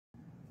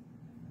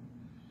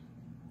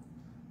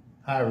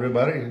Hi,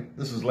 everybody.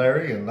 This is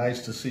Larry, and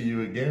nice to see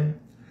you again.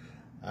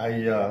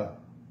 I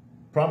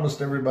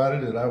promised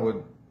everybody that I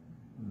would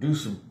do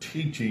some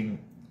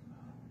teaching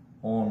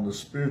on the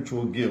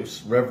spiritual gifts,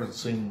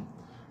 referencing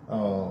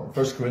 1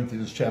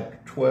 Corinthians chapter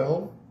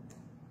 12.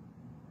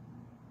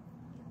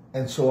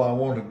 And so I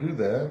want to do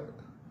that.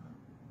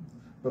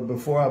 But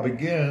before I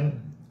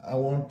begin, I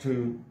want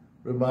to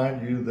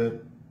remind you that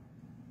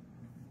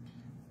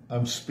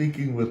I'm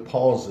speaking with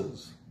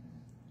pauses,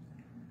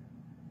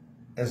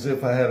 as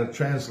if I had a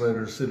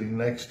translator sitting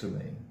next to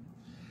me.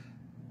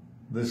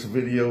 This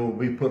video will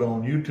be put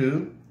on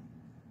YouTube,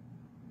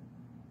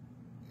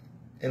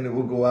 and it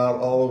will go out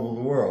all over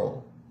the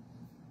world.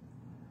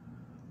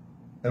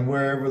 And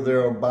wherever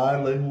there are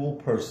bilingual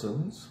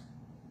persons,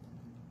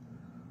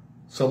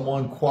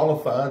 someone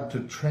qualified to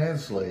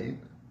translate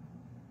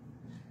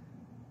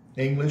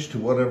English to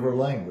whatever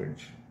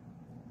language,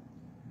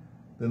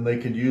 then they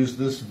could use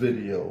this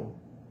video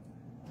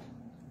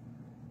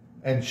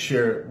and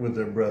share it with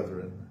their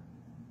brethren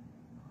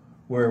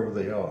wherever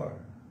they are.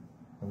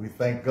 And we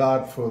thank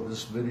God for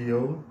this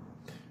video.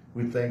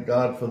 We thank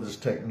God for this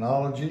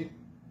technology.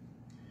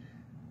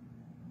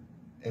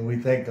 And we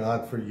thank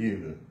God for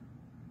you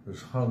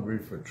who's hungry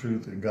for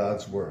truth in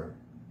God's word.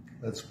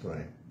 Let's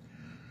pray.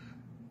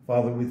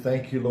 Father, we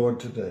thank you,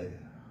 Lord, today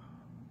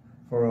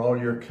for all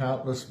your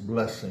countless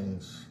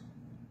blessings,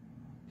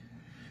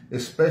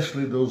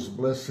 especially those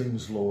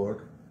blessings,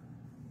 Lord,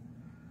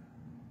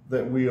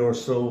 that we are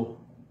so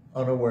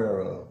unaware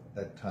of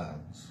at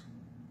times.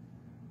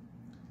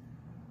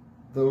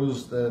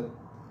 Those that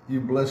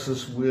you bless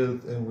us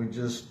with and we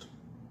just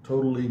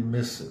totally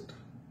miss it.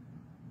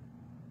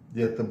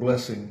 Yet the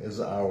blessing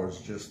is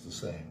ours just the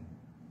same.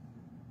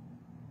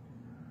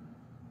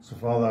 So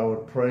Father, I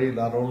would pray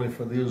not only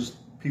for those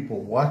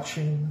people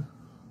watching,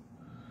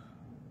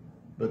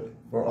 but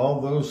for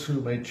all those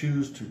who may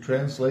choose to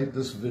translate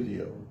this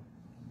video,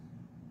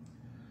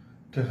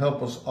 to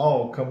help us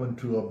all come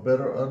into a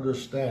better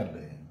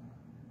understanding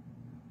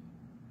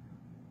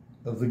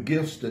of the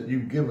gifts that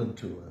you've given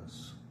to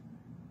us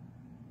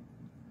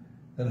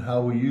and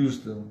how we use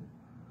them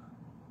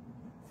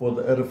for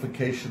the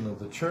edification of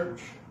the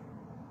church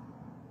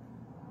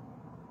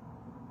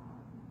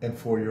and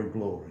for your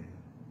glory.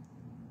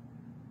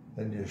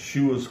 In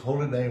Yeshua's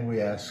holy name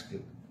we ask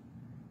it.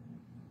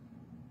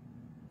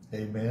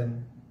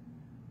 Amen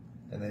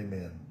and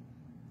amen.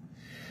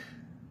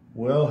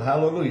 Well,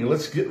 hallelujah.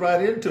 Let's get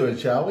right into it,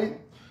 shall we?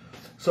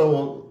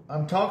 So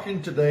I'm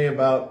talking today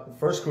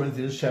about 1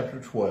 Corinthians chapter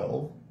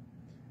 12,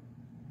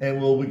 and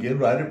we'll begin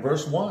right at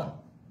verse 1.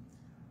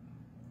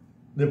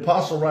 The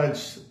apostle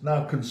writes,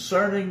 "Now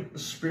concerning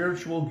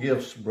spiritual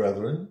gifts,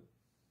 brethren,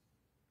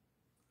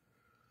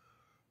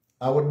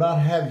 I would not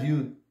have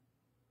you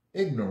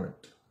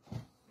ignorant.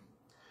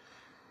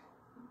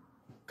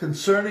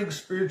 Concerning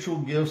spiritual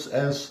gifts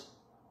as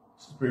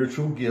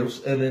spiritual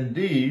gifts, and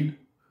indeed,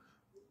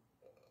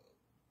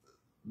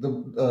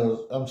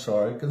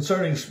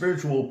 concerning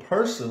spiritual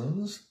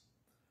persons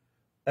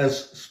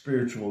as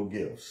spiritual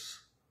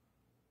gifts.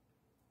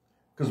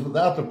 Because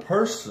without the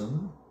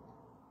person,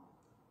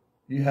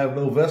 you have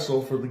no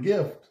vessel for the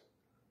gift.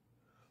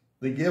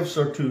 The gifts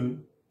are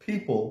to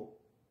people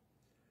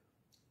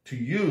to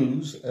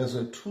use as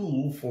a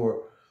tool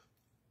for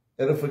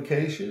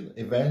edification,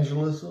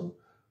 evangelism,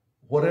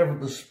 whatever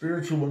the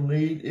spiritual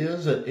need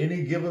is at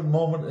any given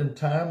moment in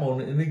time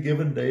on any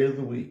given day of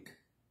the week.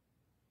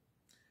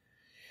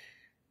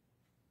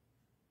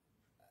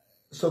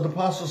 So the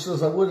apostle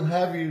says, I would not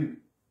have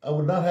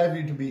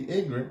you to be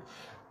ignorant.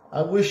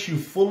 I wish you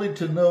fully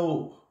to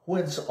know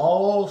whence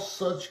all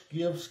such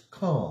gifts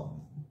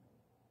come.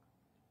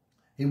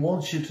 He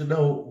wants you to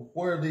know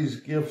where these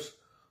gifts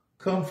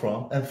come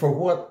from and for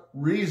what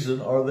reason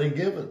are they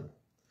given.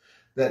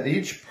 That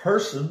each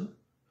person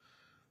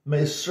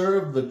may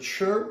serve the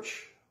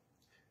church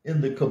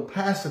in the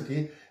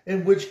capacity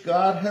in which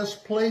God has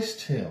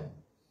placed him.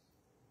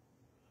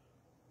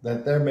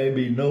 That there may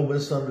be no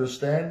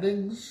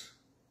misunderstandings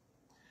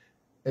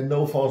and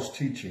no false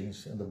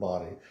teachings in the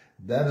body.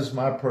 That is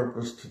my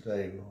purpose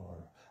today,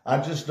 Lord.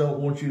 I just don't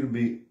want you to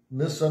be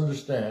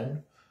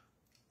misunderstood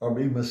or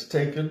be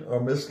mistaken or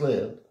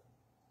misled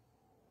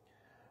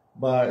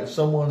by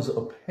someone's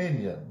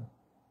opinion.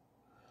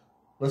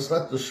 Let's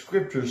let the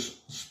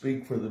scriptures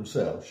speak for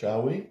themselves,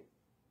 shall we?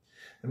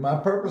 And my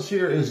purpose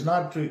here is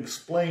not to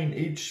explain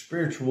each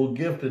spiritual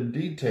gift in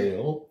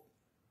detail,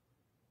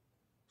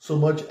 so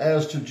much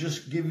as to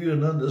just give you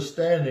an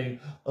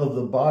understanding of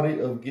the body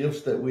of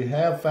gifts that we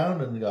have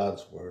found in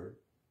God's word.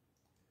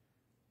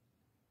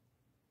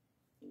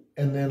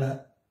 And then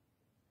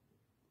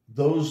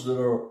those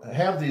that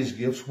have these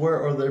gifts,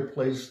 where are they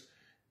placed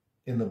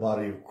in the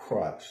body of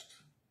Christ?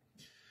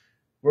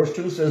 Verse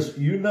 2 says,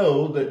 you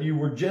know that you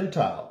were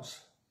Gentiles.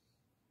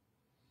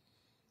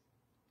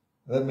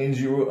 That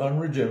means you were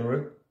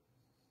unregenerate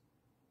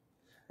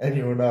and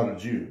you were not a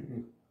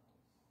Jew.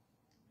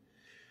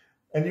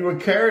 And you were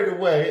carried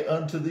away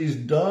unto these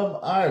dumb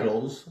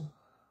idols,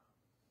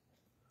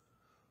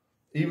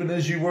 even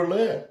as you were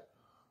led.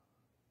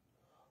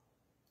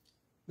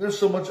 There's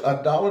so much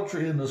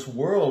idolatry in this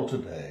world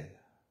today,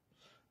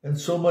 and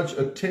so much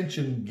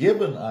attention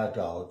given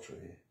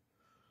idolatry.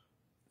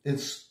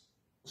 It's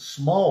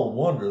small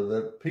wonder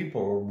that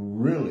people are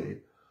really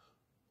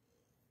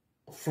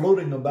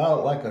floating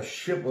about like a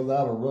ship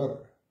without a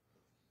rudder,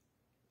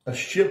 a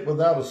ship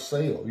without a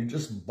sail. You're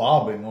just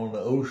bobbing on the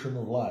ocean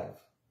of life.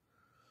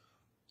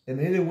 And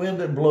any wind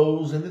that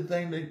blows,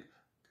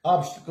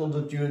 obstacle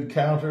that you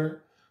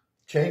encounter,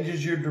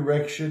 changes your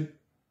direction,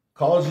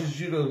 causes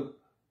you to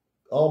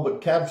all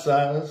but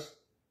capsize,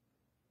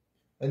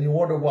 and you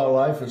wonder why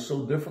life is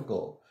so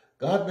difficult.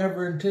 God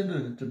never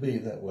intended it to be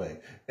that way.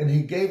 And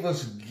he gave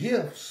us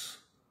gifts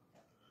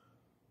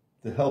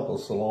to help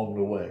us along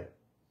the way.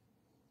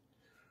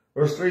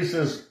 Verse 3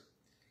 says,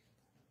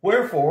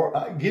 wherefore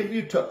I give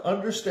you to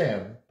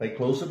understand, pay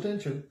close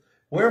attention,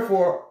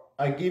 wherefore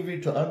I give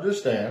you to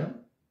understand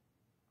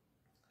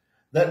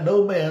that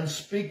no man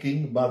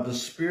speaking by the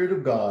Spirit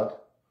of God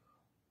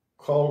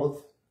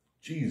calleth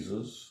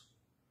Jesus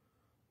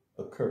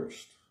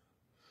accursed.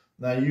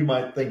 Now you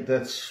might think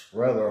that's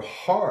rather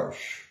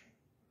harsh,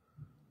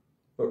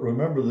 but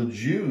remember the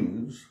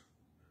Jews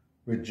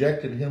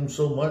rejected him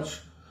so much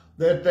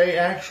that they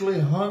actually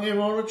hung him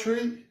on a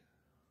tree.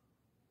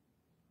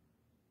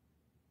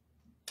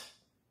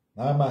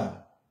 My,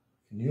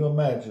 can you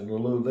imagine the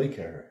load they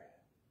carry?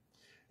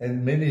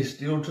 And many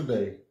still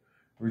today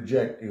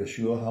reject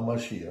Yeshua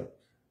HaMashiach,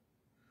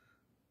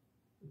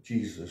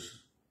 Jesus,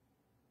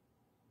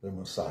 the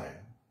Messiah.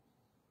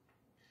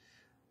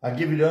 I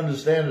give you to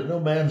understand that no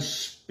man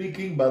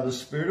speaking by the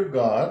Spirit of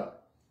God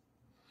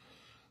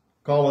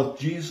calleth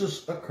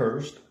Jesus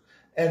accursed,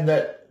 and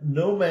that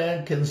no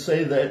man can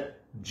say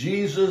that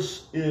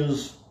Jesus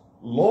is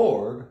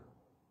Lord,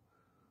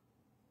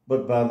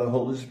 but by the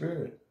Holy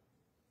Spirit.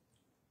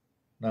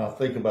 Now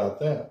think about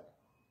that.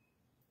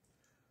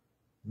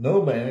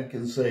 No man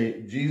can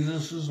say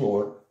Jesus is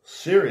Lord.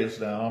 Serious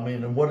now. I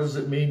mean, and what does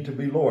it mean to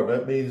be Lord?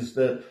 That means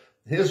that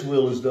his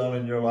will is done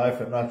in your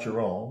life and not your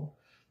own.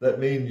 That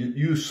means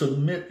you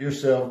submit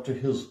yourself to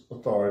his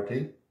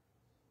authority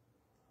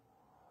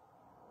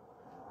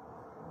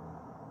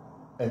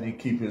and you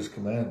keep his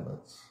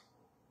commandments.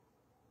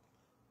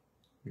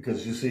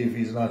 Because you see, if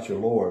he's not your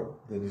Lord,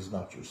 then he's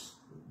not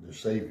your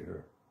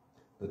Savior.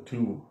 The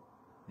two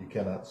you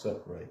cannot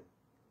separate.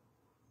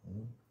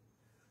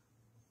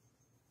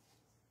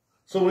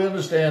 So we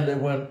understand that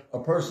when a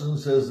person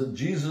says that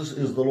Jesus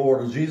is the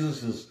Lord, or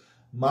Jesus is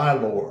my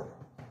Lord,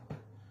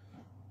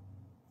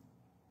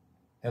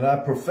 and I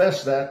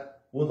profess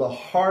that with a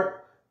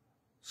heart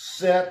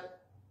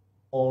set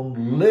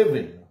on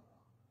living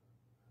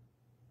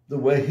the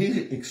way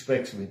he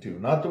expects me to.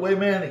 Not the way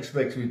man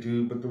expects me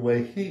to, but the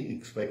way he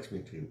expects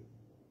me to.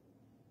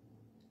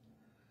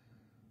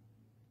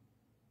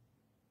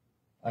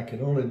 I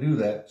can only do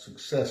that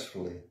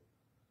successfully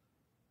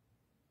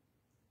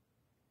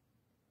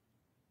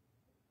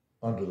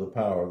under the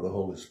power of the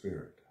Holy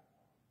Spirit.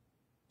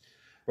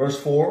 Verse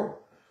 4,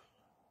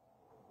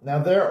 now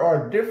there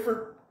are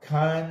different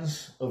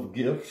kinds of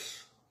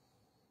gifts,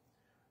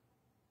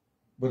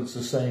 but it's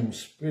the same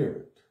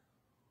Spirit.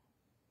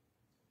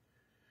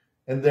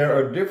 And there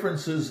are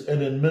differences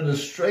in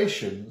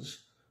administrations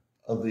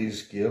of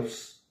these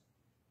gifts,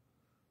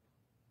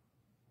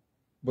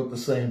 but the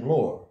same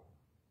Lord.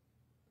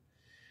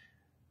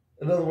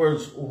 In other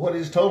words, what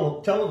he's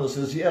telling us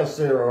is, yes,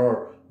 there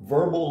are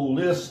verbal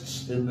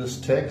lists in this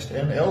text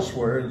and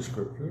elsewhere in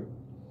Scripture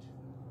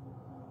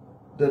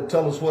that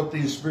tell us what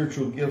these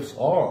spiritual gifts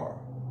are.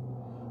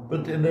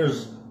 But then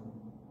there's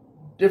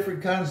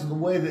different kinds of the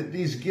way that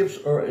these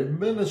gifts are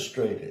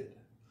administrated.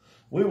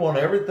 We want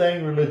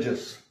everything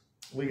religious.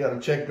 We got to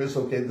check this.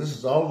 Okay, this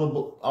is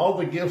all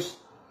the gifts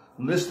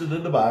listed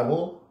in the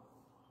Bible.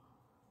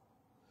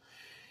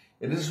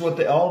 And this is what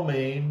they all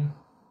mean.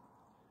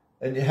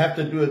 And you have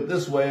to do it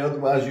this way,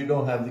 otherwise you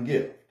don't have the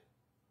gift.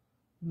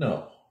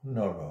 No.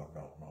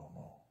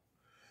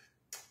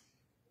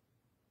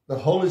 The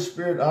Holy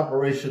Spirit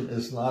operation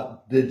is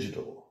not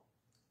digital.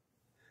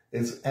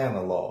 It's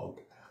analog.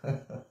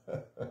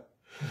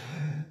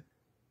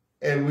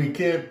 And we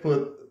can't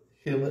put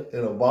him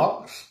in a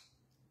box,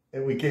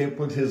 and we can't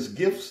put his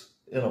gifts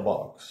in a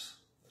box.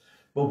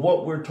 But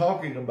what we're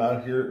talking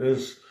about here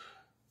is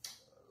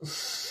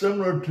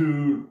similar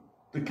to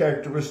the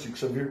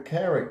characteristics of your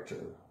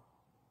character.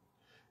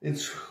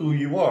 It's who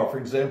you are. For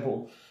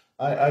example,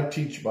 I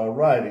teach by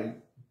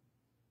writing.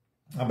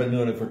 I've been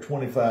doing it for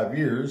 25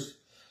 years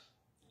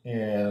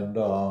and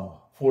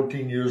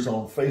 14 years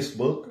on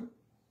Facebook.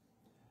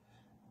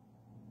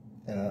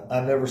 And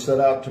I never set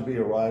out to be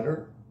a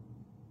writer.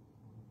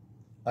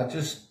 I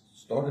just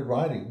started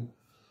writing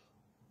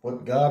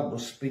what God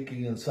was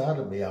speaking inside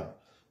of me. I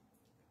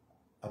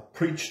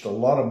preached a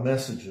lot of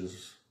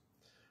messages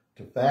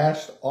to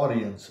vast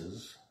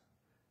audiences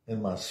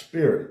in my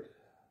spirit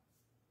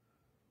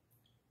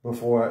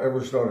before I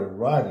ever started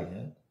writing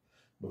it,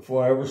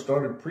 before I ever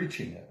started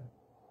preaching it.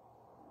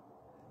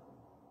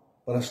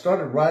 But I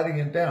started writing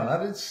it down. I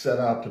didn't set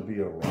out to be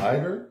a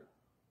writer.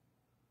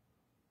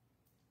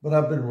 But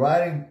I've been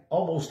writing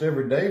almost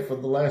every day for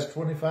the last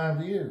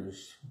 25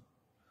 years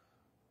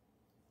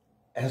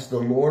as the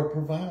Lord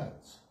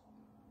provides.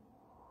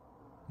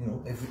 You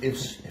know,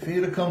 if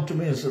he had come to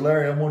me and said,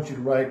 Larry, I want you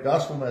to write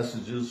gospel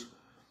messages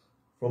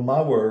from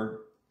my word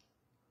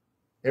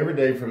every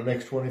day for the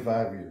next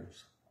 25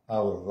 years, I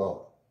would have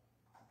thought,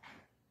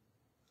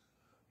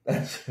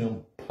 that's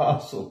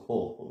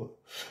impossible.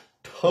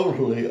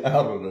 Totally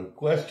out of the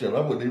question.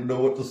 I wouldn't even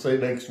know what to say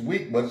next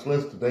week, much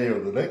less today or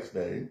the next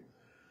day.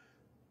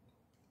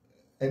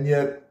 And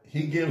yet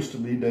he gives to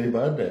me day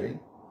by day.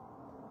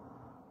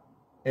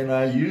 And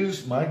I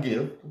use my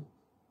gift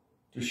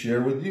to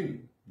share with you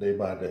day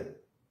by day.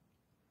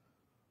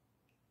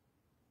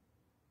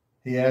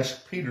 He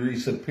asked Peter, he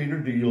said, Peter,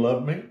 do you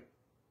love me?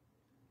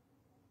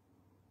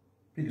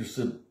 Peter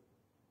said,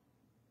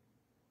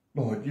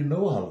 Lord, you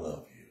know I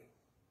love you.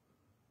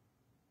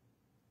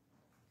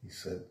 He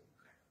said,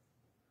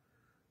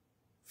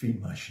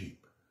 feed my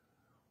sheep.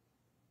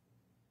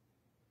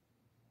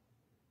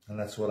 And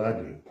that's what I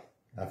do.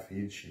 I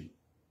feed sheep.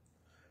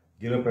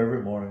 Get up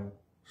every morning,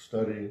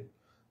 study,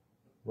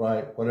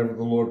 write, whatever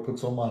the Lord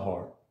puts on my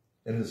heart.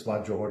 And it's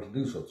my joy to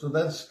do so. So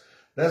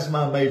that's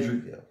my major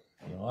gift.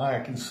 You know, I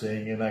can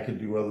sing and I can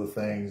do other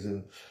things,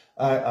 and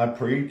I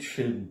preach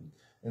and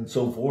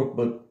so forth,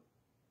 but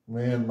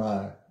man,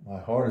 my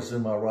heart is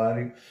in my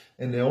writing.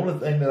 And the only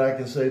thing that I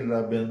can say that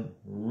I've been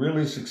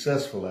really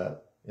successful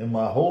at in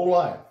my whole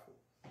life,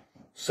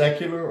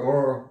 secular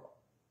or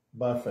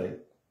by faith,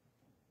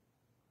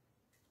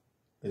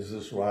 is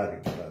this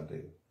writing that I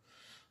do.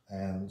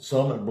 And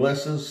some it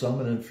blesses, some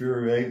it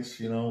infuriates,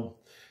 you know.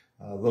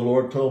 The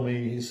Lord told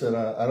me, he said,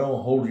 I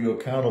don't hold you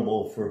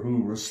accountable for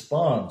who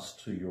responds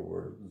to your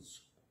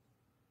words.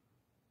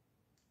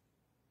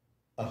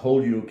 I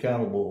hold you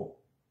accountable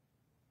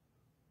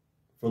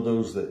for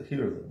those that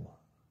hear them.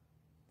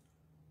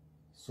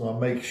 So I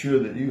make sure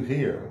that you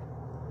hear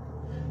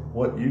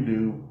what you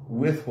do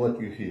with what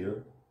you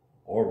hear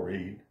or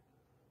read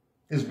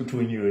is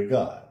between you and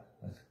God.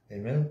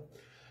 Amen.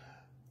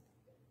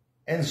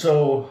 And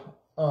so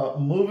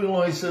moving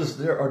on, he says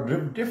there are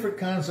different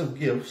kinds of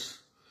gifts,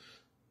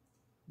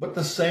 but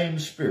the same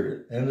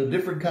Spirit, and the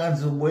different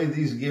kinds of way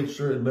these gifts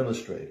are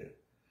administrated.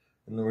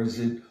 In other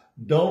words,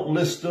 don't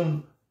list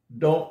them,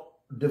 don't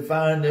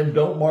define them,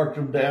 don't mark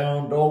them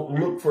down, don't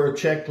look for a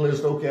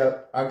checklist. Okay,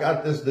 I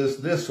got this,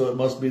 so it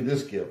must be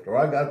this gift, or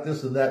I got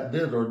this and that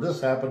did, or this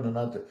happened and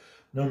not that.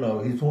 No,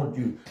 he wants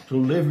you to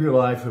live your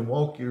life and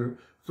walk through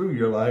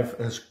your life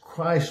as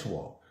Christ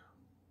walked.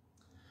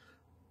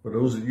 For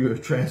those of you who are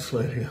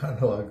translating, I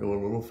know I go a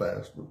little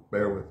fast, but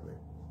bear with me.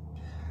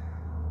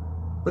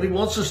 But he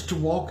wants us to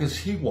walk as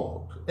he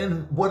walked.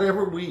 And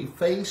whatever we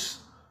face,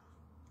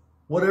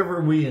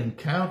 whatever we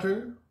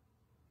encounter,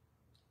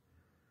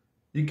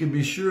 you can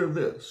be sure of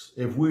this.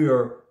 If we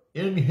are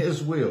in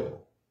his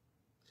will,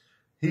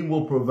 he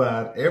will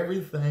provide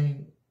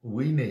everything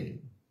we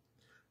need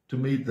to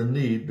meet the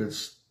need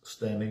that's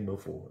standing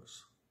before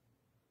us.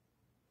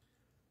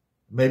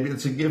 Maybe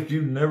it's a gift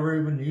you've never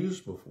even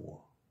used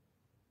before.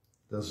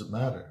 Doesn't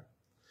matter.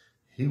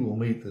 He will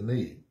meet the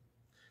need.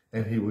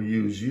 And he will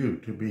use you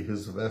to be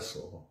his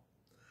vessel.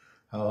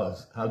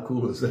 How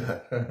cool is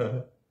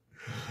that?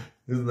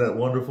 Isn't that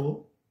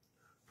wonderful?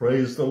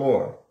 Praise the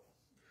Lord.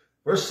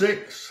 Verse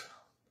 6.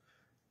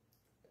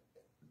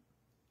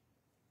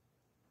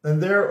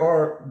 And there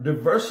are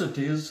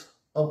diversities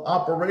of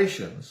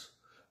operations,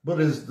 but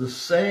is the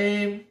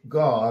same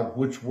God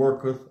which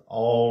worketh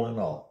all in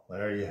all.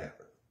 There you have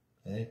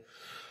it. Okay?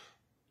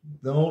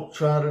 Don't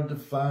try to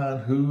define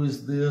who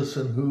is this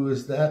and who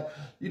is that.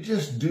 You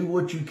just do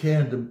what you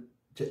can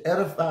to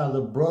edify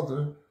the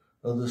brother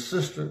or the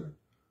sister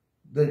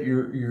that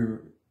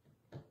you're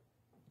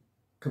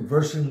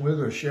conversing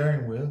with or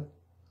sharing with.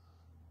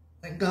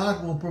 And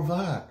God will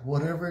provide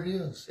whatever it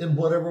is in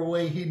whatever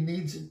way he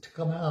needs it to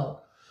come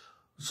out.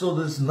 So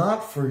that it's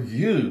not for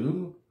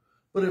you,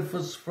 but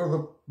it's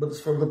for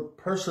the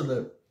person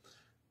that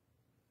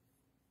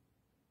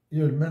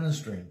you're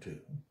administering to.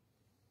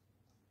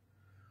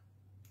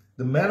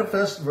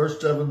 Verse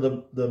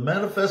 7, the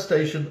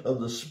manifestation of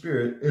the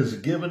Spirit is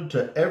given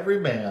to every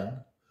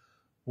man.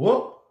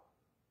 Whoop.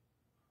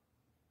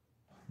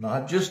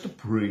 Not just a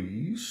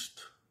priest,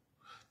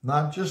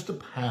 not just a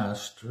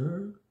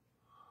pastor,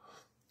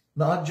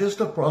 not just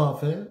a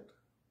prophet.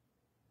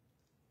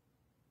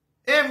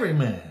 Every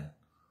man.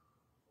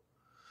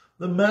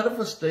 The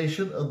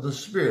manifestation of the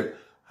Spirit.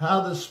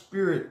 How the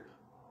Spirit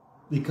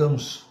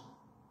becomes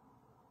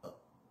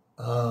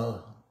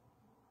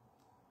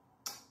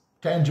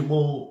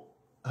tangible,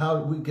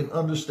 how we can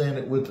understand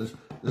it with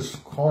this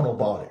carnal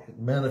body. It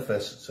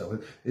manifests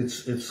itself.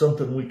 It's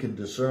something we can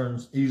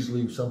discern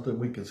easily, something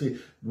we can see.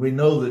 We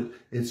know that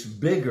it's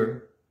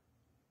bigger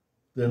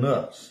than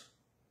us.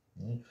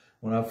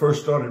 When I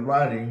first started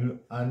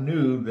writing, I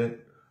knew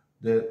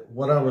that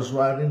what I was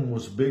writing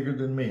was bigger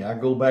than me. I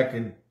go back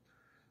and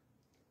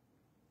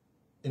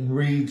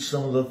read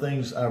some of the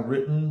things I've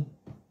written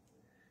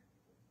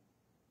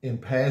in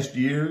past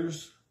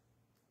years,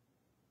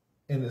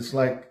 and it's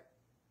like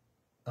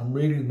I'm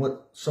reading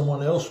what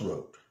someone else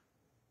wrote.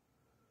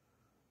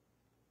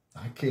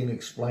 I can't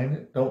explain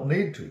it. Don't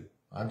need to.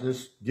 I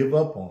just give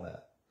up on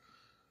that.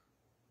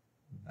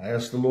 I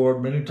asked the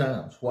Lord many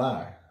times,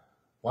 why?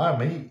 Why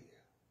me?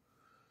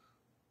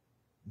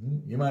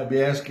 You might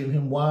be asking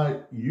him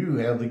why you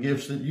have the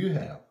gifts that you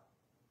have.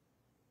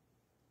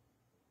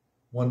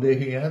 One day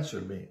he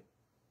answered me.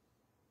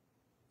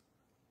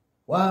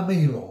 Why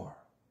me, Lord?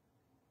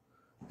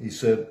 He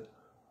said,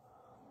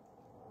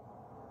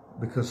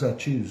 because I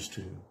choose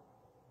to.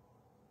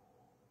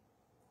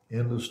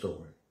 End of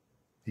story.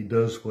 He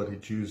does what he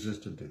chooses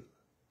to do.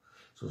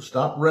 So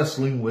stop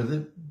wrestling with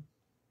it.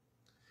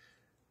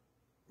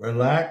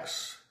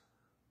 Relax.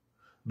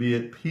 Be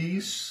at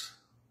peace.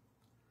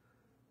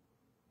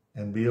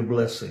 And be a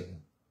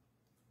blessing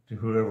to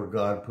whoever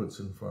God puts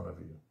in front of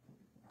you.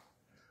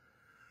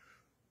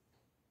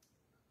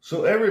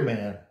 So every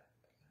man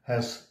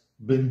has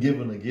been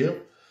given a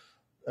gift.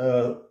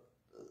 And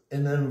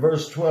then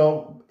verse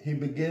 12, he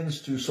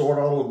begins to sort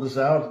all of this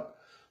out.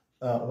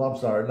 I'm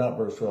sorry, not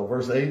verse 12,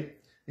 verse 8.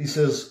 He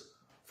says,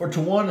 for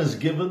to one is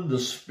given the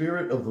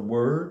spirit of the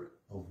word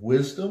of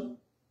wisdom,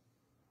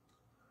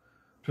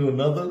 to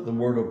another the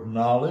word of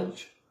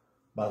knowledge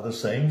by the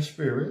same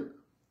Spirit,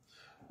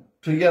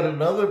 to yet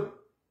another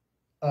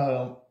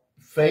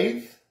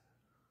faith,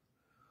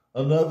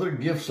 another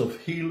gifts of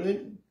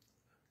healing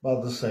by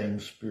the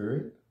same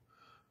Spirit,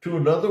 to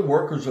another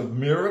workers of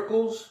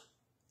miracles,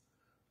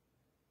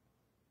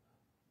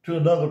 to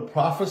another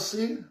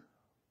prophecy,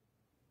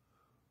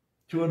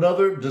 to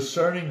another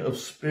discerning of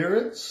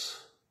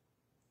spirits,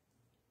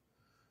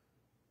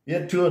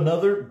 yet to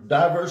another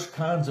diverse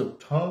kinds of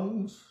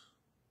tongues,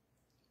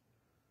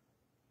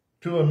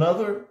 to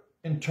another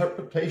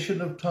interpretation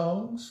of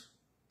tongues.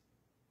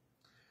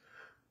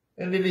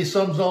 And then he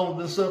sums all of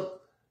this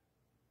up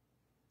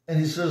and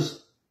he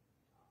says,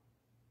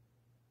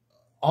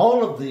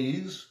 all of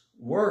these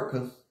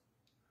worketh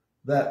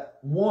that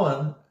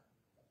one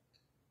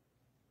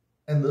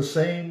and the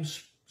same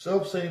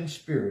self-same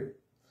Spirit.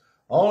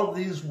 All of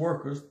these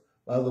workers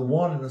by the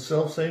one and the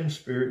self-same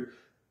Spirit,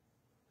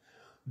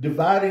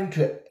 dividing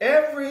to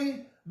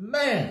every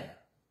man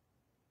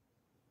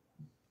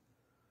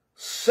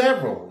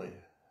severally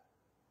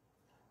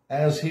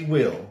as he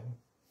will.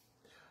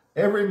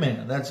 Every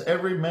man, that's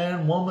every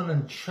man, woman,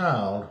 and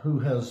child who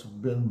has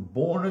been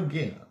born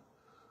again,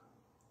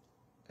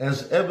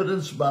 as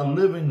evidenced by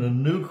living the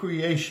new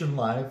creation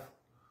life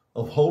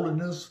of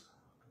holiness,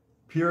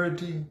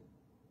 purity,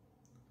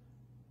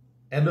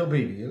 and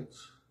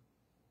obedience.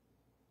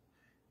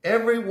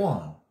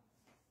 Everyone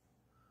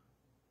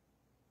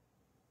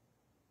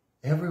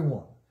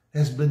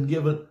has been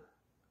given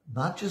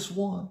not just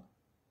one,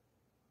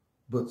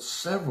 but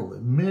several,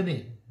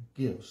 many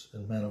gifts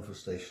and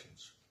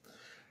manifestations.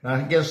 Now,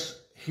 I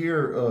guess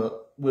here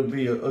would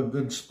be a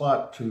good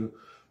spot to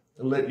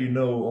let you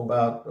know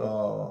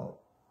about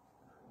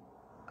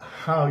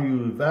how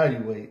you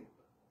evaluate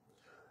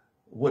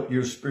what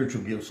your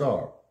spiritual gifts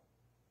are.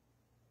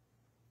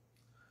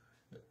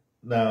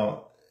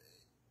 Now,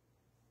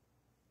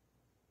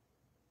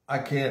 I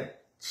can't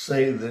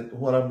say that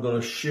what I'm going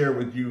to share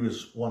with you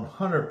is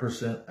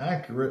 100%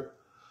 accurate,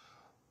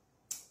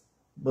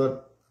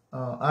 but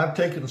I've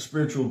taken a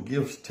spiritual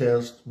gifts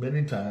test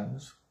many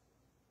times.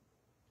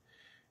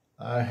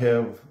 I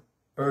have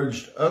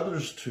urged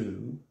others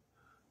to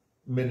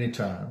many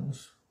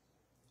times.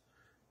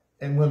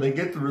 And when they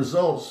get the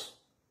results,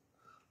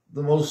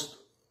 the most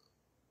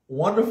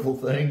wonderful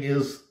thing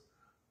is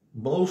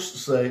most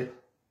say,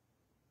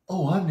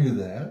 oh, I knew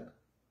that.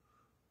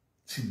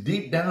 See,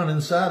 deep down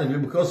inside of you,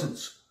 because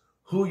it's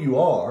who you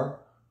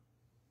are,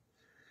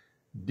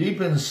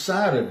 deep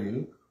inside of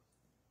you,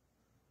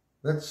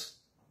 that's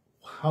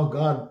how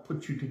God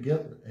put you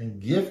together and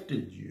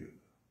gifted you.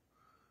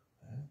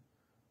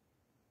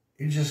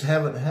 You just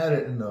haven't had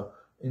it in the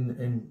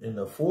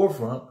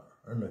forefront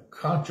or in the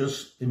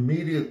conscious,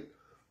 immediate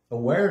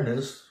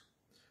awareness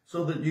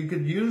so that you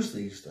could use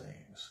these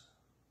things.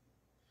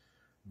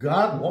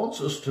 God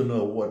wants us to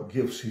know what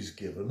gifts he's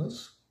given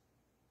us.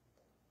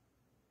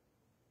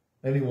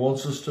 And he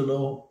wants us to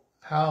know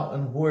how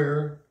and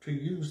where to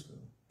use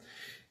them.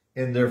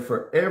 And they're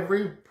for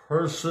every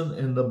person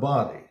in the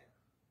body.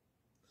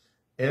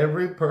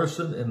 Every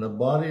person in the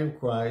body of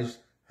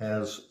Christ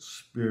has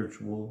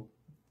spiritual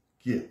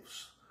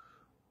gifts.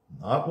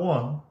 Not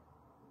one,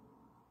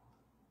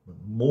 but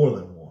more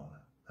than one.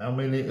 How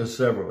many is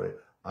severally?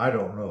 I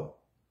don't know.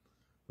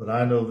 But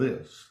I know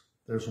this.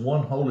 There's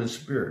one Holy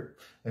Spirit.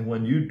 And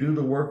when you do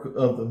the work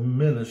of the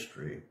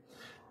ministry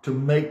to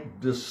make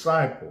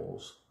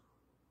disciples,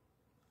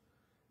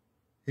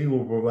 he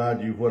will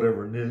provide you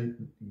whatever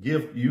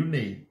gift you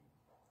need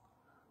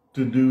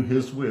to do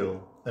his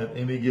will at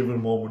any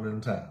given moment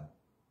in time.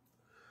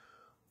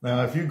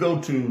 Now, if you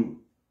go to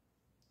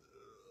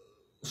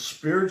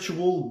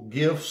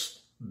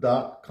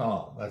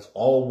spiritualgifts.com, that's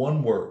all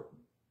one word.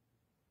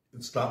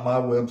 It's not my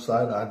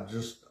website.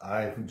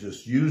 I've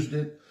just used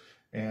it,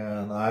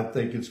 and I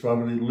think it's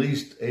probably at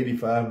least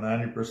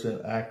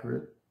 85-90%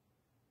 accurate.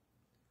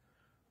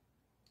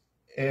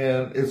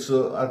 And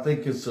I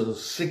think it's a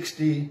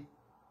 60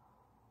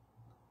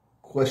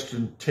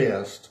 question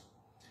test.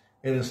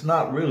 And it's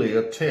not really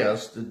a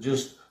test. It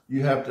just,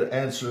 you have to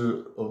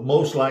answer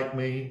most like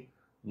me,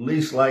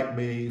 least like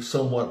me,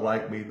 somewhat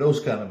like me, those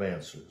kind of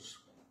answers.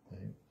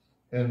 Okay?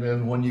 And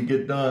then when you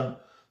get done,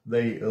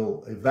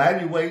 they'll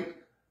evaluate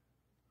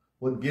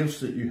what gifts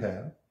that you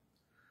have,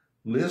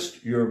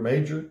 list your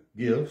major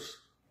gifts,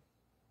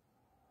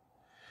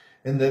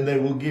 and then they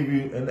will give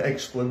you an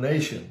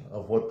explanation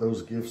of what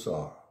those gifts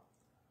are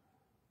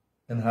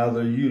and how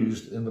they're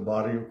used in the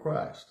body of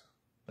Christ.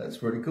 That's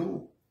pretty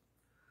cool.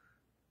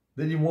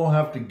 Then you won't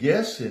have to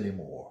guess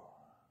anymore.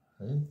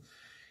 Okay?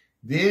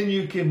 Then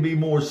you can be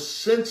more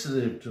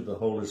sensitive to the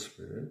Holy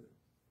Spirit.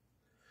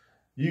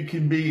 You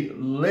can be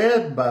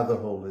led by the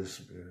Holy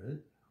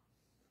Spirit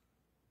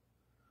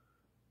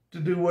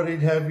to do what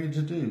He'd have you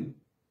to do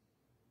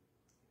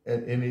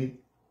at any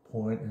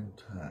point in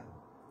time.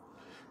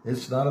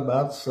 It's not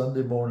about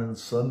Sunday morning,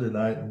 Sunday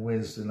night, and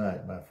Wednesday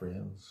night, my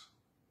friends.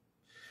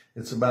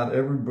 It's about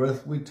every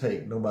breath we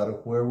take, no matter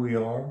where we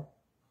are,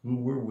 who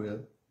we're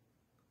with.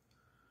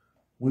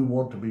 We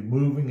want to be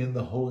moving in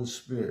the Holy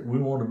Spirit. We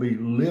want to be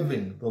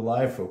living the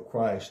life of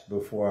Christ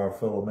before our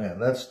fellow man.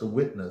 That's the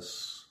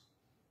witness.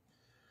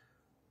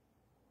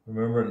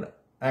 Remember in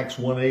Acts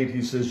 1:8,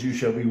 he says, you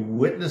shall be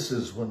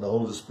witnesses when the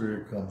Holy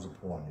Spirit comes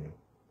upon you.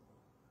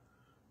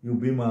 You'll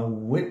be my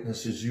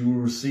witnesses. You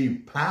will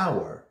receive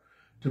power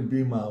to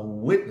be my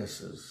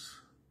witnesses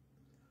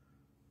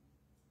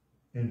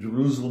in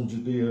Jerusalem,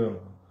 Judea,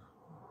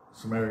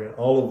 Samaria,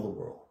 all over the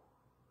world.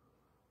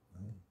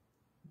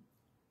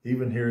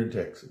 Even here in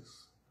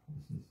Texas.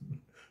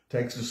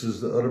 Texas is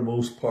the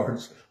uttermost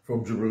parts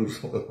from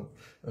Jerusalem,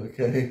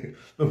 okay?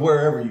 But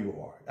wherever you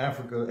are,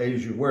 Africa,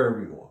 Asia, wherever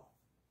you are,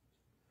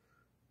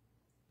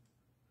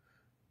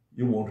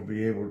 you want to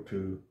be able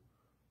to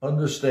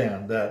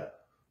understand that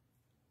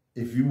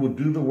if you will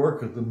do the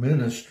work of the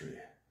ministry,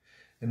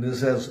 and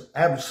this has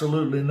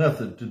absolutely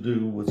nothing to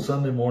do with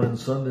Sunday morning,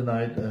 Sunday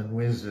night, and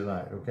Wednesday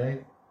night, okay?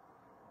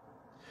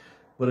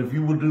 But if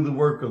you will do the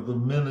work of the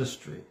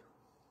ministry,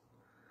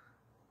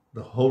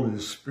 the Holy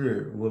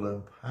Spirit will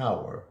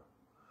empower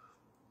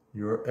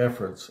your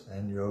efforts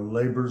and your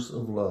labors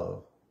of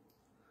love,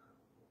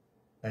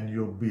 and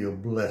you'll be a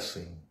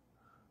blessing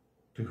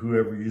to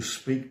whoever you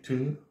speak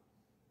to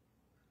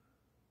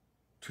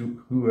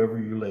whoever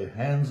you lay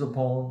hands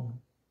upon,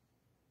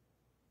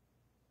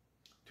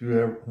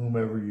 to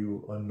whomever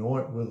you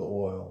anoint with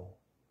oil.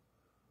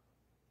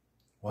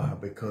 Why?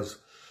 Because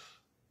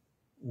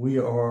we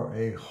are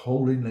a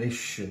holy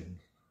nation,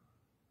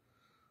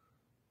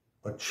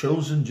 a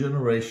chosen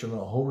generation,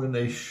 a holy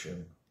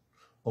nation,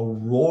 a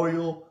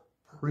royal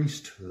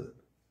priesthood.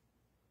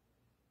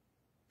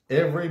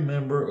 Every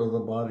member of the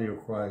body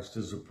of Christ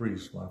is a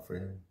priest, my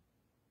friend.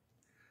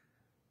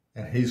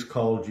 And He's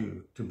called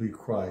you to be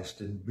Christ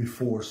and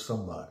before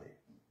somebody.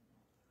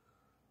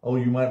 Oh,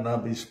 you might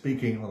not be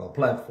speaking on a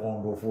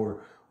platform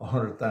before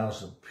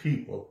 100,000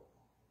 people.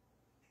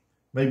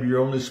 Maybe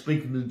you're only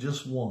speaking to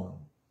just one.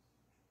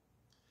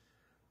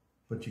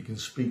 But you can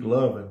speak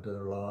love into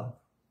their life.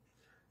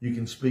 You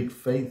can speak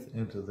faith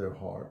into their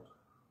heart.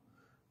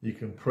 You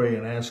can pray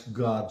and ask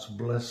God's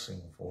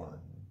blessing for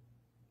them.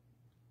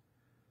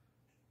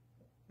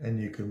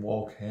 And you can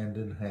walk hand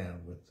in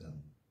hand with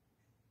them.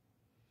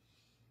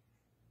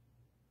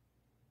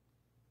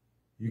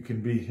 You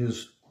can be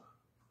His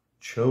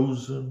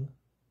chosen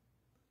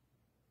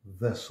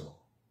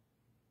vessel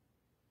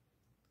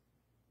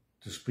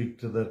to speak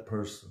to that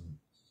person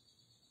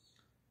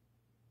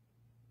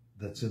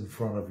that's in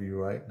front of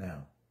you right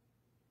now.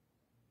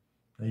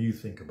 Now you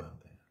think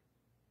about that.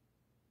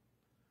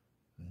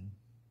 Okay?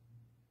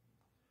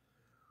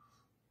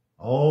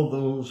 All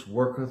those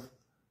worketh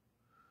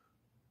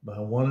by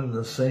one and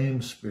the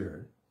same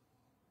Spirit,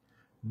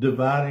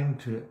 dividing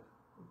to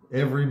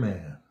every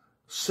man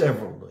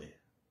severally,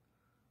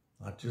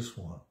 not just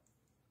one,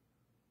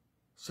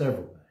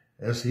 severally,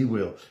 as He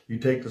will. You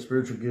take the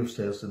spiritual gifts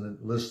test and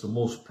it lists the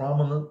most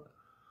prominent,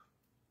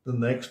 the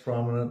next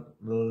prominent,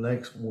 the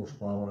next most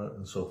prominent,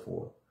 and so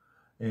forth.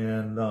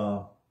 And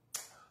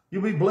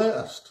you'll be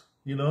blessed,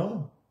 you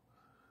know.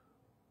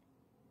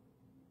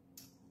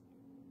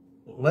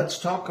 Let's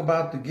talk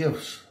about the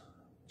gifts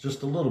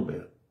just a little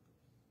bit.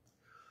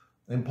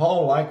 And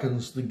Paul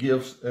likens the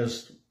gifts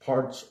as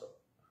parts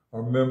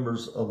or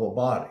members of a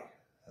body.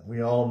 And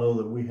we all know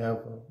that we have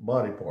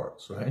body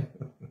parts, right?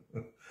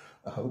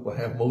 I hope I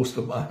have most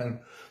of mine.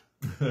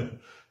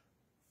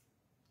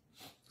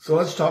 So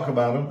let's talk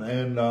about them,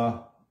 and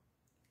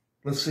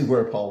let's see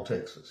where Paul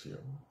takes us here.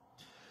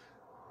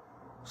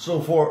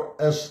 So for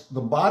as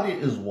the body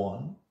is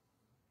one,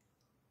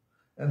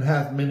 and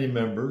hath many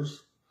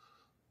members,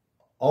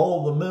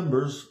 all the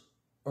members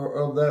are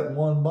of that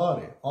one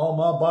body. All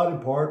my body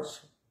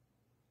parts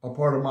are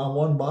part of my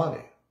one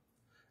body.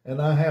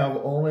 And I have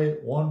only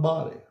one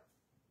body.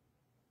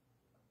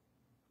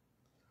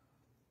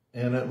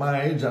 And at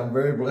my age, I'm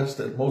very blessed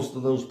that most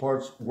of those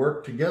parts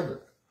work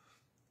together.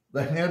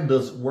 The hand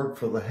doesn't work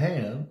for the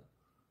hand.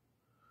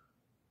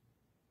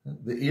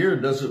 The ear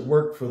doesn't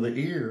work for the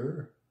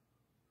ear.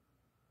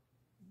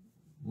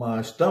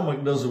 My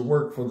stomach doesn't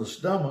work for the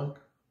stomach.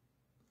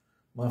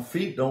 My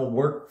feet don't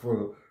work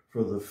for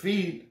the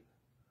feet.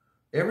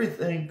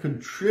 Everything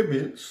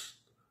contributes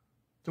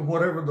to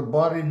whatever the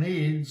body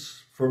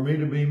needs for me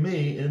to be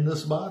me in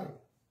this body.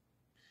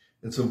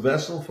 It's a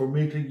vessel for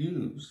me to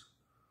use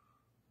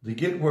to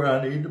get where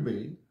I need to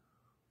be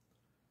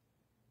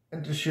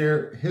and to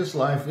share his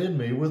life in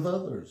me with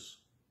others.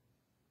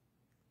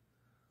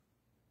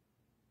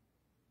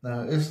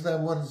 Now, isn't that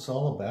what it's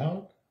all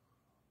about?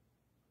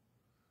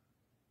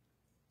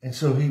 And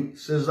so he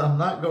says, I'm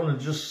not going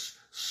to just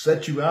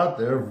set you out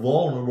there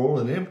vulnerable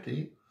and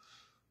empty.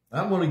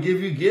 I'm going to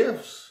give you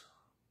gifts.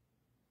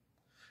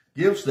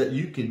 Gifts that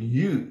you can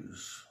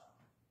use.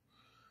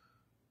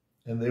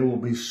 And they will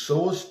be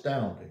so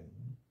astounding,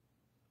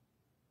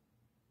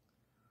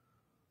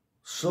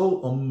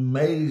 so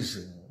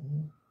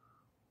amazing,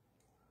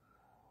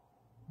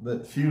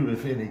 that few,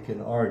 if any,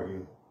 can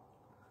argue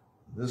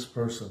this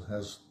person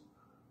has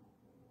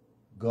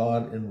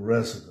God in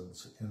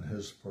residence in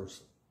his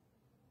person.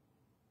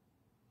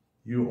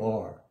 You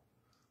are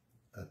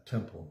a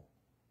temple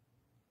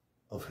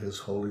of his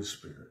Holy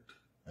Spirit.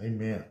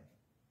 Amen.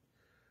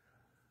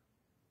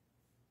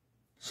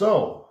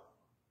 So,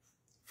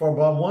 for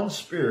by one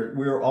Spirit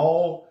we are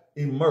all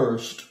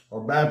immersed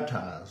or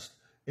baptized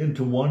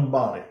into one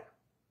body.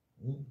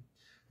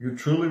 You're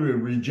truly a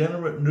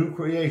regenerate new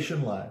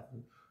creation life.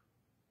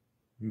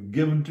 You've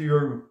given to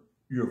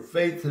your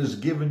faith has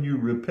given you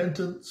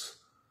repentance.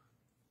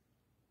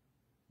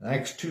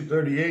 Acts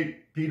 2:38,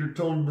 Peter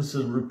told him, he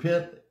said,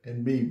 repent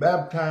and be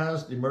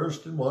baptized,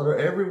 immersed in water,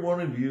 every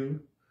one of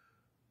you,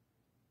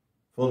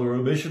 for the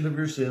remission of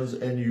your sins,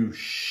 and you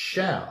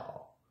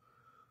shall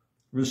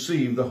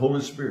receive the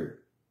Holy Spirit.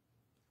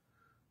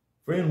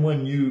 Friend,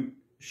 when you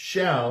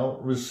shall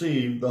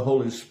receive the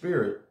Holy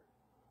Spirit,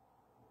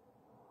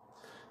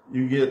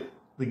 you get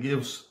the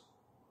gifts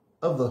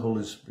of the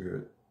Holy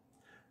Spirit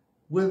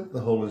with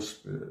the Holy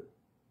Spirit,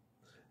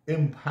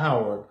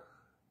 empowered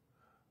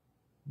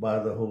by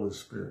the Holy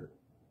Spirit.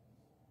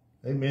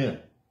 Amen.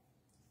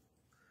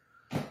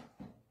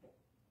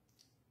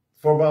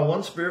 For by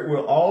one Spirit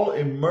we're all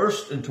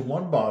immersed into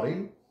one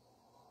body,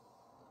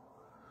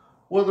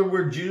 whether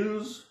we're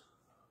Jews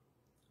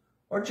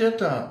or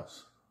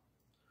Gentiles,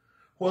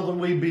 whether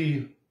we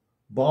be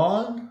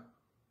bond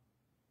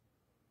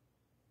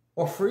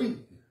or free.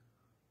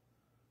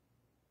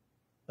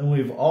 And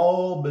we've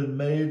all been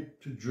made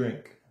to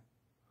drink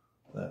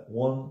that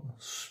one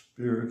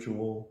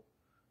spiritual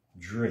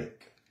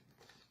drink.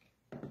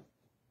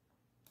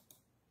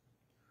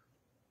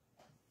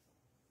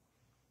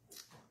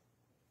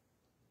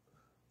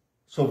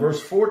 So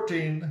verse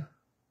 14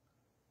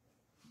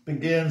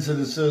 begins and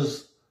it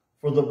says,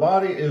 for the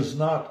body is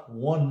not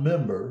one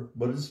member,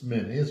 but it's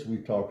many, as we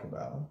talked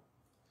about.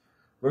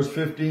 Verse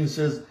 15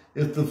 says,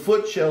 if the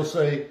foot shall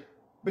say,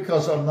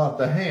 because I'm not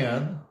the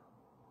hand,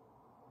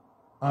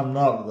 I'm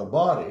not of the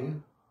body,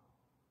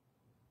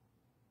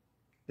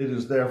 it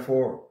is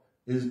therefore,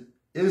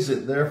 is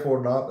it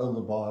therefore not of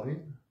the body?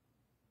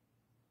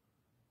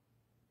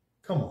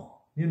 Come on.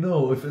 You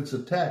know, if it's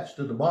attached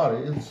to the body,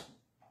 it's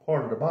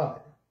part of the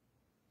body.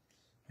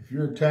 If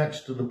you're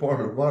attached to the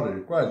part of the body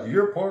of Christ,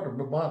 you're part of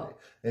the body.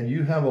 And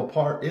you have a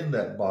part in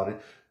that body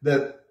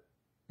that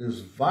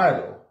is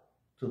vital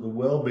to the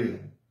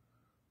well-being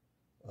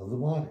of the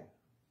body.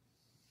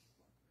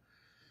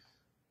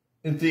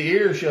 If the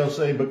ear shall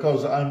say,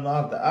 because I'm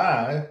not the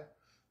eye,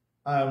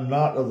 I am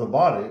not of the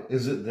body,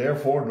 is it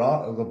therefore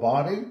not of the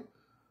body?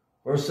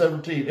 Verse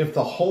 17, if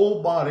the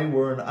whole body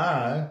were an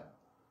eye,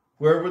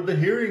 where would the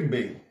hearing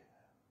be?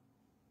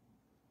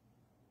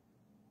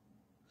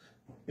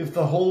 If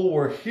the whole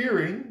were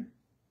hearing,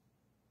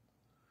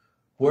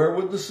 where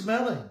would the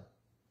smelling?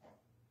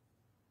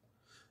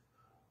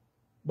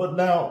 But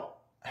now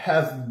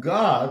hath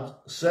God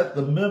set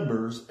the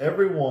members,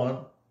 every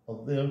one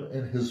of them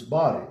in his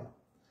body,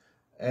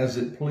 as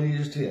it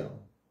pleased him.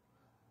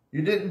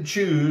 You didn't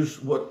choose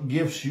what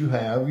gifts you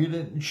have. You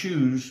didn't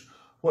choose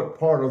what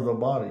part of the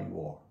body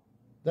you are.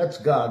 That's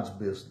God's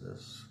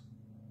business.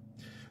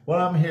 What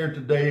I'm here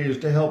today is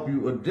to help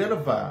you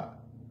identify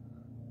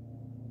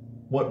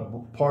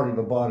what part of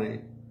the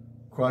body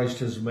Christ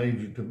has made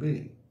you to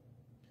be.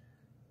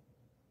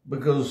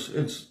 Because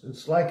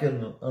it's like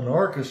in an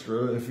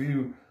orchestra, if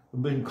you've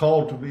been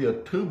called to be a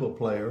tuba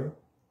player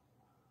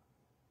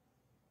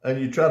and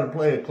you try to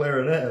play a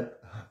clarinet,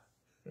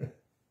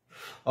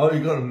 all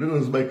you're going to do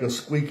is make a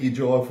squeaky,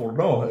 joyful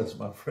noise,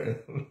 my friend.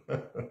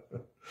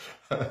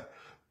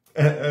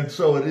 and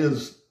so it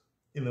is,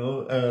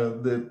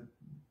 that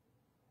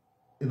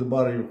in the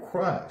body of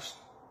Christ.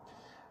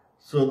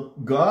 So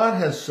God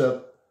has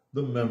set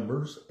the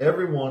members,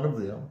 every one of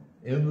them,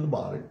 in the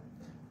body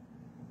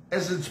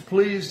as it's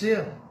pleased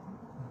him.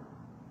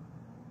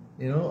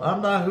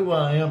 I'm not who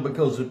I am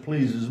because it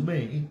pleases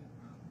me.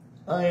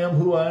 I am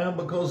who I am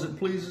because it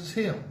pleases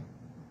him.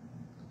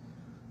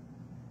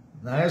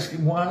 And I asked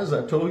him why, as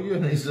I told you,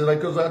 and he said,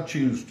 because I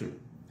choose to.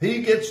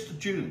 He gets to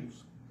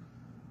choose.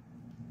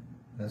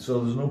 And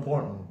so there's no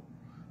point in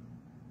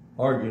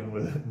arguing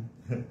with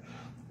it.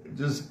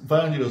 Just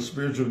find you a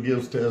spiritual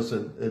gifts test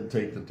and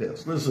take the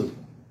test.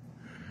 Listen,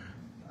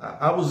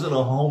 I was in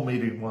a home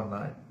meeting one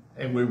night,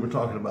 and we were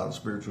talking about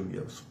spiritual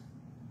gifts.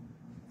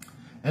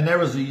 And there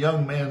was a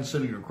young man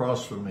sitting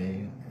across from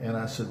me, and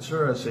I said,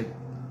 sir, I said,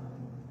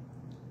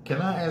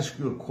 can I ask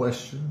you a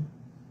question?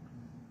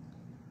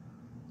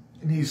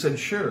 And he said,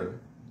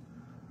 sure.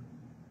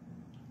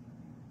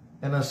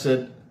 And I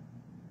said,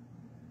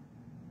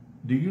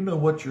 do you know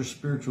what your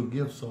spiritual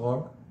gifts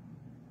are?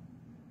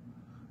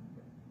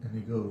 And he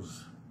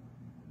goes,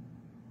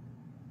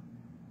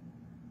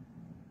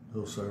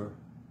 no, sir.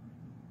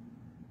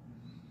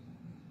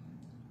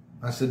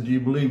 I said, do you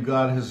believe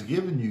God has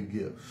given you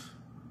gifts?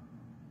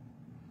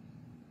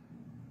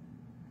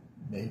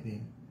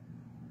 Maybe.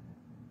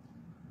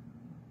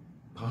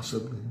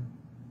 Possibly.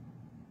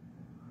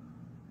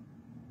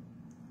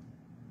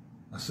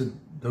 I said,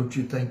 don't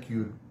you think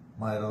you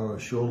might ought to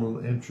show a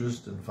little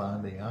interest in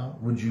finding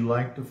out? Would you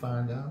like to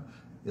find out?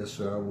 Yes,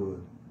 sir, I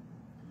would.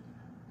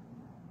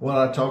 Well,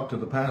 I talked to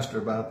the pastor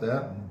about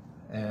that,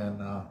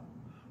 and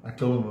I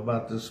told him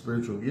about this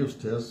spiritual gifts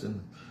test,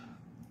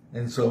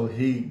 and so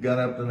he got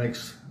up the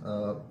next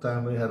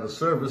time we had a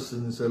service,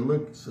 and he said,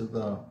 look, he said,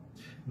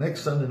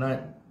 next Sunday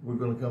night, we're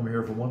going to come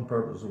here for one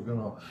purpose.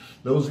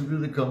 Those of you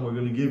that come, we're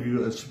going to give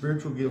you a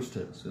spiritual gifts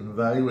test and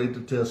evaluate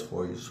the test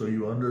for you so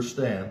you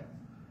understand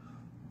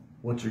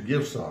what your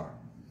gifts are.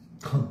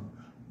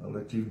 I'll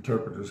let you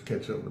interpreters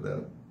catch up with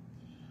that.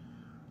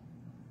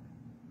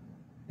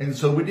 And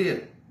so we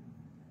did.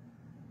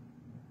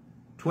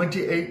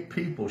 28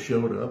 people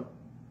showed up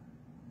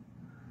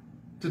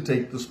to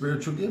take the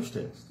spiritual gifts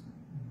test.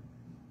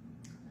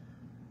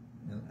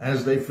 And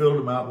as they filled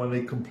them out, when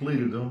they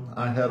completed them,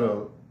 I had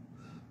a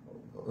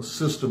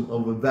system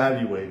of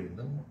evaluating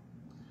them.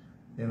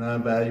 And I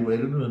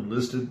evaluated them and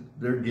listed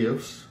their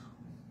gifts.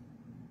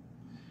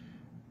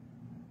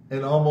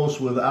 And almost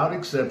without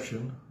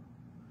exception,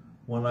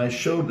 when I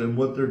showed them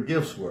what their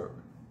gifts were,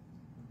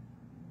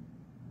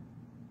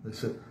 they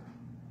said,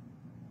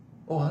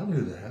 oh, I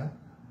knew that.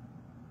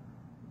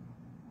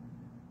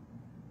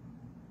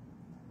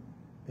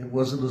 It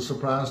wasn't a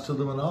surprise to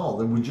them at all.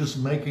 They were just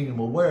making them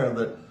aware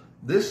that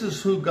this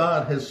is who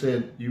God has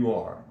said you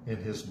are in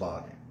his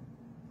body.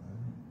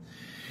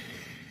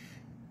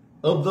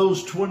 Of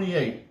those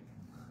 28,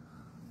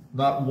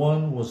 not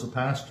one was a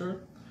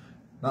pastor,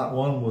 not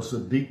one was a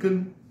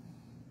deacon,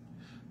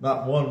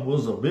 not one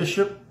was a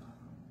bishop,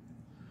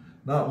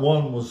 not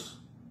one was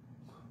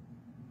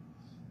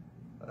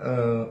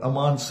a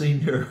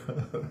monsignor.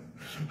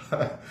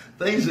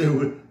 Things that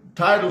were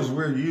titles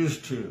we're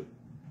used to,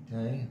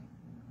 okay?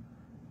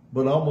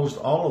 But almost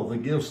all of the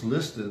gifts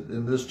listed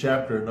in this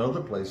chapter and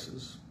other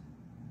places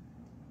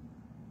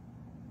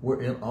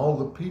were in all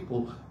the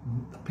people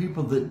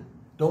that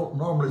don't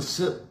normally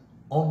sit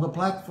on the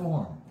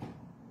platform.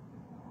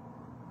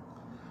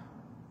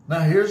 Now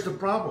here's the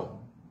problem.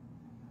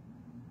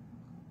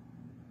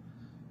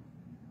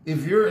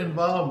 If you're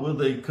involved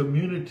with a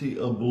community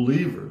of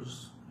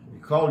believers, you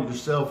call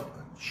yourself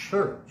a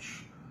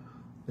church,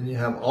 and you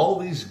have all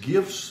these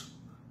gifts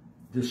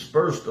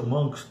dispersed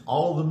amongst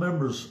all the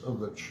members of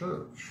the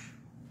church,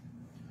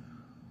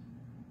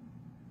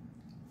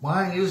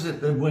 why is it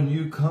that when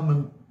you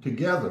come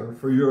together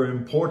for your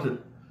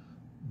important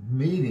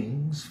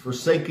meetings,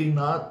 forsaking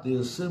not the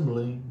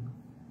assembling,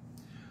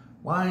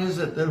 why is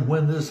it that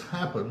when this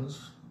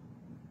happens,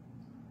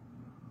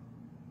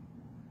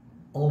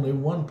 only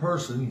one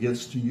person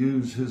gets to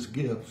use his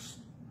gifts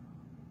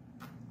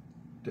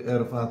to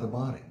edify the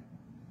body?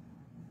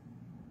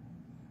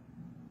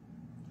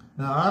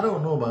 Now, I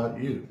don't know about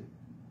you,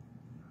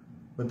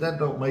 but that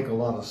don't make a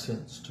lot of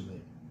sense to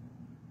me.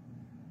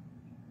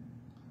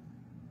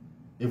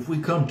 If we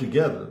come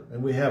together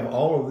and we have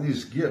all of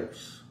these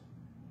gifts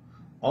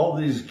ought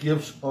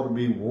to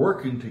be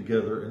working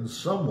together in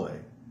some way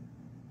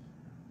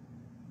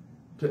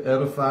to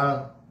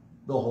edify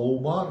the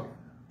whole body.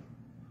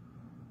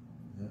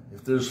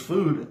 If there's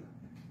food,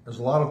 there's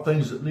a lot of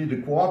things that need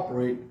to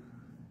cooperate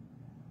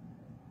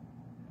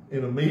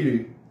in a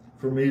meeting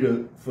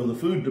for the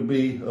food to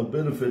be of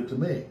benefit to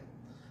me.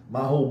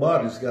 My whole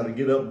body's got to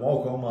get up and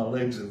walk on my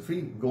legs and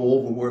feet and go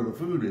over where the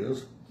food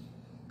is.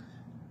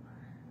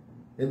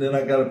 And then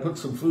I got to put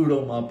some food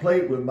on my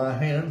plate with my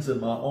hands and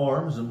my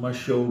arms and my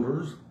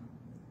shoulders.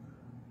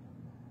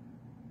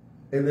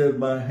 And then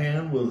my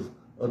hand with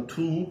a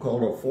tool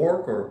called a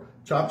fork or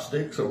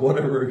chopsticks or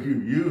whatever you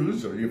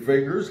use, or your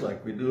fingers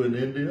like we do in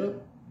India.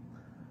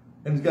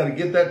 And it's got to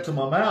get that to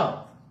my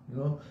mouth. You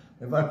know,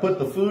 if I put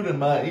the food in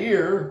my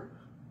ear,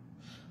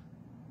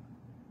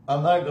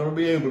 I'm not going to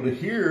be able to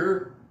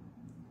hear,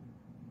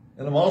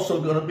 and I'm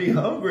also going to be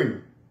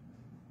hungry.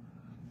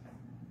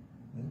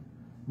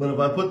 But if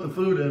I put the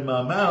food in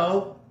my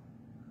mouth,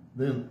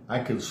 then I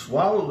can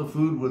swallow the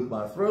food with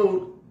my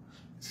throat.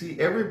 See,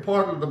 every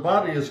part of the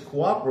body is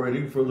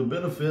cooperating for the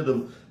benefit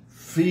of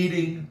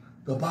feeding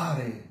the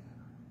body.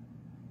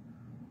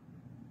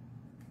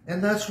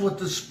 And that's what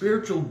the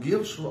spiritual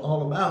gifts were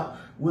all about.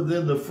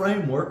 within the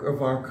framework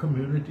of our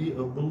community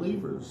of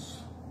believers.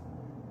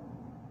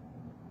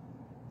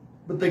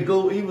 But they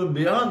go even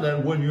beyond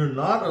that. When you're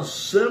not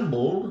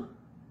assembled,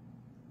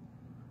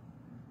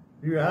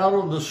 you're out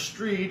on the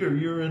street, or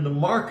you're in the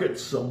market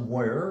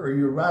somewhere, or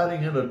you're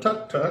riding in a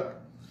tuk-tuk.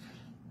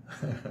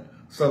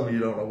 Some of you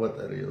don't know what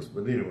that is,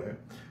 but anyway,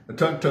 a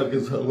tuk-tuk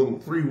is a little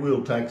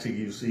three-wheel taxi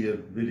you see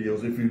in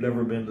videos if you've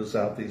never been to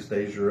Southeast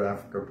Asia or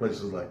Africa or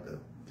places like that.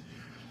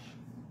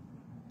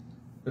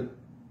 A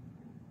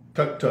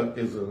tuk-tuk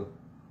is a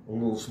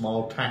little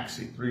small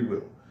taxi,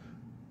 three-wheel.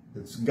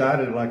 It's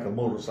guided like a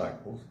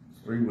motorcycle,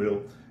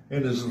 three-wheel,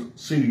 and there's a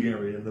seating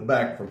area in the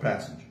back for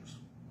passengers.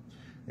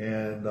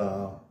 And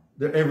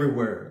they're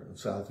everywhere in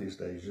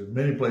Southeast Asia,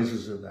 many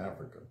places in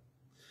Africa,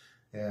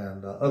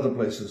 and other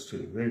places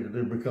too.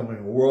 They're becoming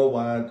a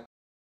worldwide